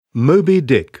Moby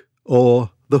Dick,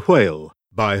 or The Whale,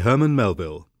 by Herman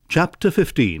Melville. Chapter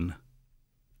 15.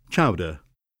 Chowder.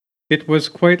 It was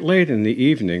quite late in the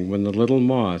evening when the little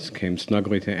Moss came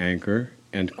snugly to anchor,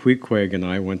 and Queequeg and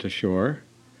I went ashore,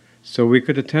 so we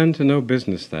could attend to no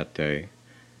business that day,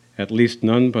 at least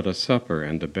none but a supper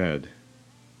and a bed.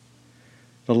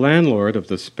 The landlord of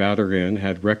the Spouter Inn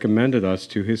had recommended us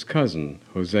to his cousin,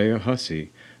 Hosea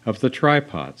Hussey, of the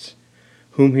Trypots,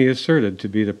 whom he asserted to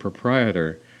be the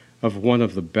proprietor of one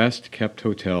of the best-kept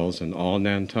hotels in all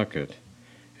Nantucket,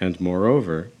 and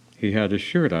moreover, he had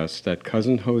assured us that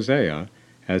Cousin Hosea,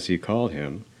 as he called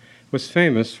him, was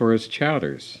famous for his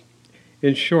chowders.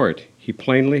 In short, he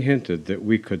plainly hinted that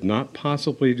we could not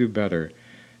possibly do better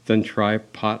than try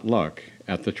pot luck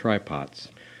at the Trypots.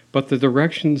 But the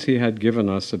directions he had given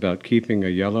us about keeping a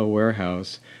yellow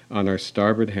warehouse on our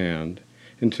starboard hand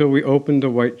until we opened a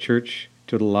white church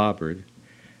to the larboard,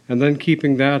 and then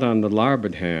keeping that on the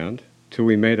larboard hand till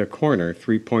we made a corner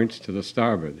 3 points to the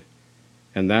starboard,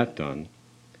 and that done,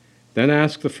 then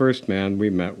ask the first man we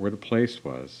met where the place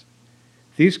was.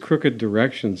 These crooked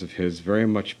directions of his very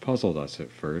much puzzled us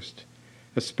at first,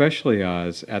 especially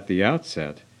as, at the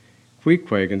outset,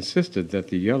 Queequeg insisted that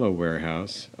the yellow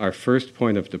warehouse, our first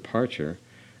point of departure,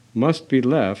 must be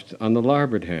left on the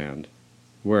larboard hand,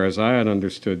 whereas I had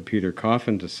understood Peter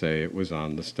Coffin to say it was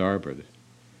on the starboard.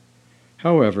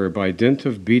 However, by dint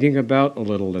of beating about a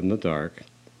little in the dark,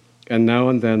 and now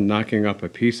and then knocking up a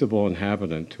peaceable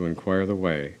inhabitant to inquire the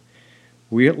way,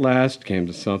 we at last came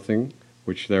to something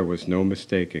which there was no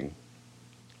mistaking.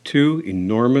 2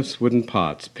 enormous wooden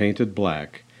pots painted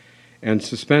black, and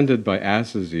suspended by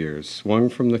asses' ears, swung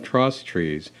from the cross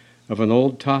trees of an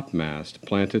old topmast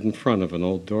planted in front of an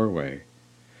old doorway.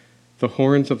 The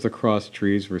horns of the cross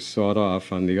trees were sawed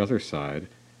off on the other side,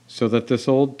 so that this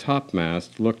old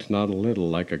topmast looked not a little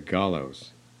like a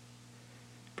gallows.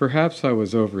 Perhaps I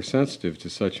was oversensitive to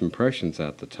such impressions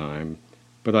at the time,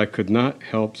 but I could not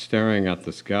help staring at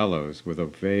this gallows with a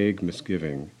vague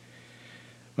misgiving.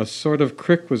 A sort of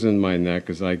crick was in my neck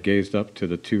as I gazed up to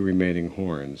the 2 remaining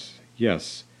horns.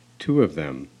 Yes, 2 of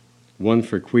them, one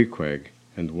for Queequeg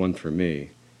and one for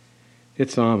me.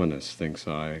 It's ominous, thinks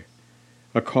I.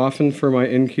 A coffin for my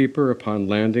innkeeper upon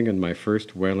landing in my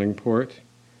first whaling port,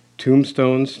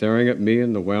 tombstones staring at me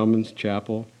in the whaleman's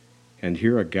chapel, and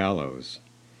here a gallows,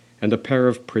 and a pair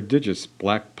of prodigious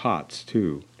black pots,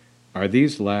 too. Are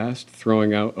these last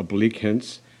throwing out oblique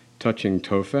hints touching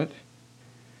Tophet?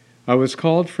 I was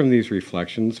called from these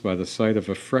reflections by the sight of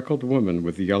a freckled woman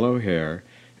with yellow hair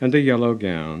and a yellow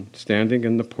gown standing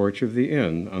in the porch of the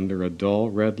inn under a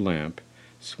dull red lamp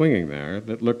swinging there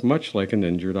that looked much like an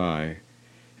injured eye,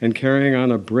 and carrying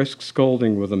on a brisk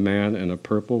scolding with a man in a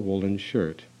purple woolen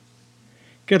shirt.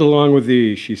 "Get along with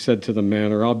thee," she said to the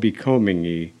man, "or I'll be combing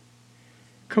ye."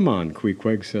 "Come on,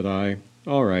 Queequeg," said I.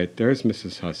 "All right, there's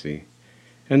Mrs. Hussey."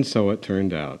 And so it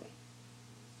turned out.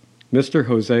 Mr.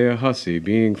 Hosea Hussey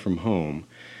being from home,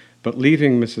 but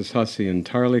leaving Mrs. Hussey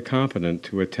entirely competent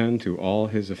to attend to all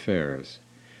his affairs,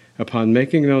 upon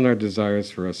making known our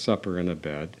desires for a supper and a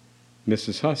bed,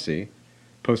 Mrs. Hussey,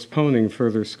 postponing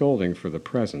further scolding for the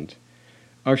present,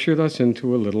 ushered us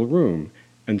into a little room,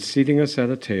 and seating us at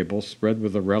a table spread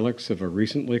with the relics of a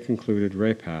recently concluded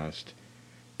repast,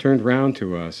 turned round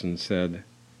to us and said,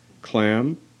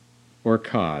 "Clam or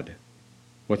cod?"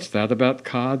 "What's that about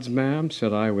cods, ma'am?"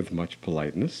 said I with much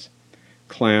politeness.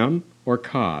 "Clam or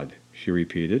cod?" she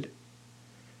repeated.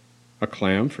 "A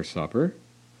clam for supper?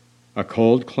 A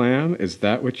cold clam, is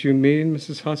that what you mean,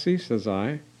 Mrs. Hussey?" says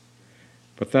I.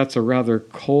 "But that's a rather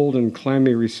cold and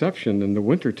clammy reception in the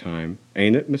winter time,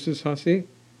 ain't it, Mrs. Hussey?"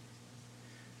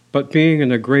 But being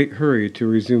in a great hurry to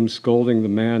resume scolding the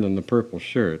man in the purple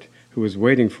shirt, who was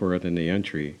waiting for it in the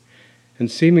entry, and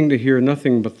seeming to hear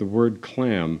nothing but the word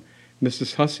clam,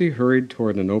 Mrs. Hussey hurried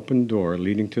toward an open door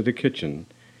leading to the kitchen,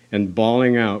 and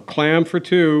bawling out, "Clam for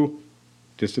 2,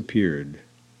 disappeared.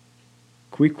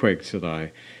 "Queequeg," said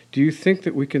I, "do you think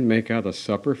that we can make out a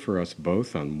supper for us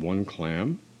both on 1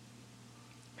 clam?"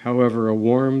 However, a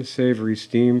warm, savory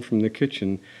steam from the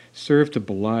kitchen served to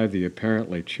belie the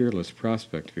apparently cheerless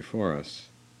prospect before us.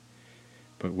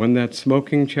 But when that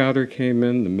smoking chowder came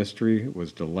in, the mystery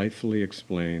was delightfully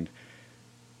explained.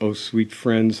 Oh, sweet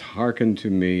friends, hearken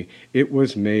to me. It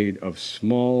was made of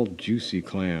small, juicy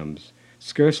clams,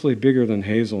 scarcely bigger than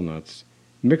hazelnuts,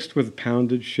 mixed with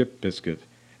pounded ship biscuit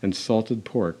and salted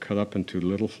pork cut up into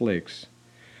little flakes,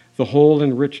 the whole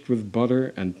enriched with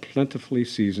butter and plentifully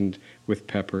seasoned with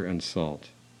pepper and salt.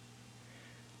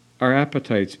 Our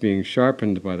appetites being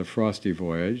sharpened by the frosty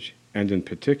voyage, and in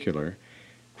particular,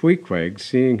 Queequeg,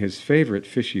 seeing his favorite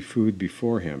fishy food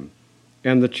before him,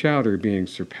 and the chowder being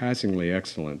surpassingly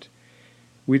excellent,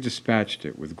 we dispatched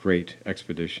it with great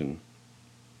expedition.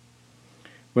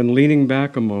 When leaning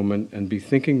back a moment and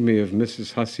bethinking me of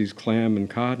Mrs. Hussey's clam and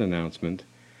cod announcement,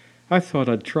 I thought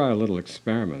I'd try a little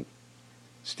experiment.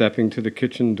 Stepping to the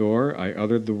kitchen door, I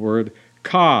uttered the word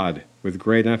cod with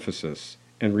great emphasis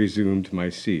and resumed my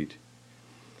seat.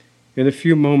 In a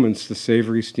few moments the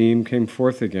savory steam came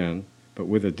forth again, but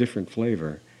with a different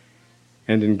flavor,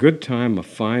 and in good time a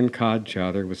fine cod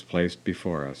chowder was placed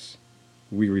before us.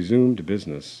 We resumed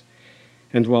business,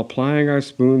 and while plying our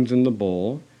spoons in the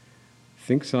bowl,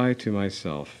 thinks I to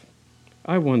myself,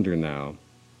 I wonder now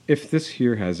if this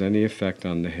here has any effect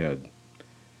on the head.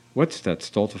 What's that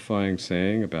stultifying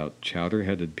saying about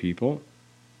chowder-headed people?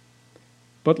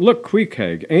 But look,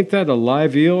 Queequeg, ain't that a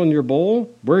live eel in your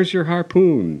bowl? Where's your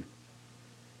harpoon?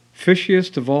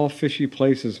 Fishiest of all fishy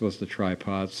places was the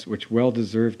trypots, which well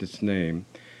deserved its name,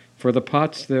 for the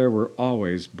pots there were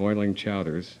always boiling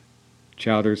chowders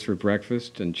for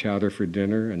breakfast, and chowder for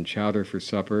dinner, and chowder for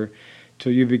supper,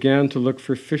 till you began to look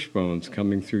for fish bones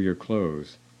coming through your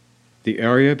clothes. The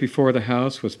area before the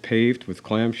house was paved with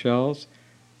clamshells.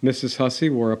 Mrs. Hussey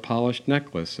wore a polished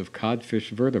necklace of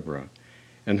codfish vertebra,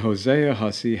 and Hosea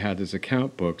Hussey had his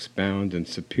account books bound in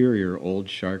superior old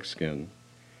shark skin.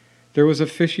 There was a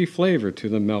fishy flavor to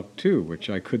the milk, too, which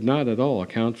I could not at all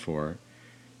account for,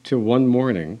 till one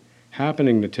morning,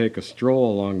 happening to take a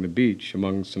stroll along the beach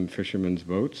among some fishermen's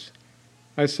boats,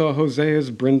 I saw Hosea's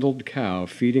brindled cow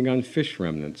feeding on fish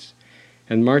remnants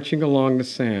and marching along the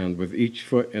sand with each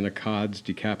foot in a cod's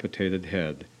decapitated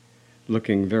head,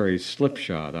 looking very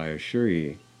slipshod, I assure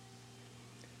ye.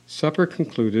 Supper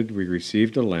concluded, we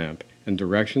received a lamp and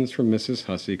directions from Mrs.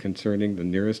 Hussey concerning the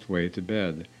nearest way to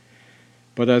bed.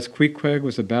 But as Queequeg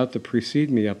was about to precede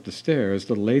me up the stairs,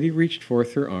 the lady reached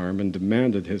forth her arm and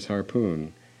demanded his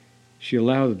harpoon. She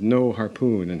allowed no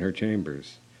harpoon in her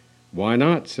chambers. Why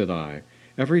not? Said I.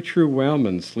 Every true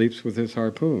whaleman sleeps with his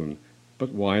harpoon.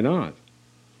 But why not?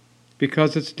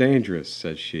 Because it's dangerous,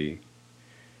 said she.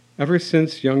 Ever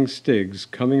since young Stiggs,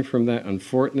 coming from that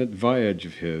unfortunate voyage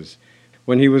of his,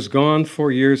 when he was gone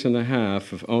 4 years and a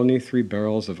half of only 3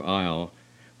 barrels of ile,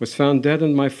 was found dead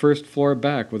in my first floor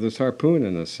back with his harpoon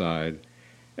in his side.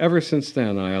 Ever since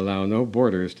then I allow no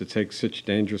boarders to take such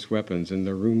dangerous weapons in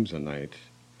their rooms a night.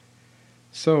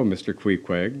 So, Mr.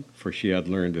 Queequeg, for she had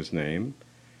learned his name,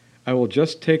 I will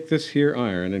just take this here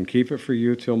iron and keep it for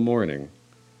you till morning.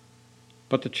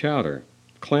 But the chowder,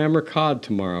 clam or cod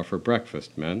tomorrow for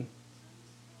breakfast, men?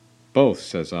 Both,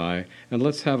 says I, and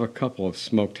let's have a couple of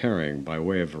smoked herring by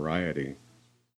way of variety.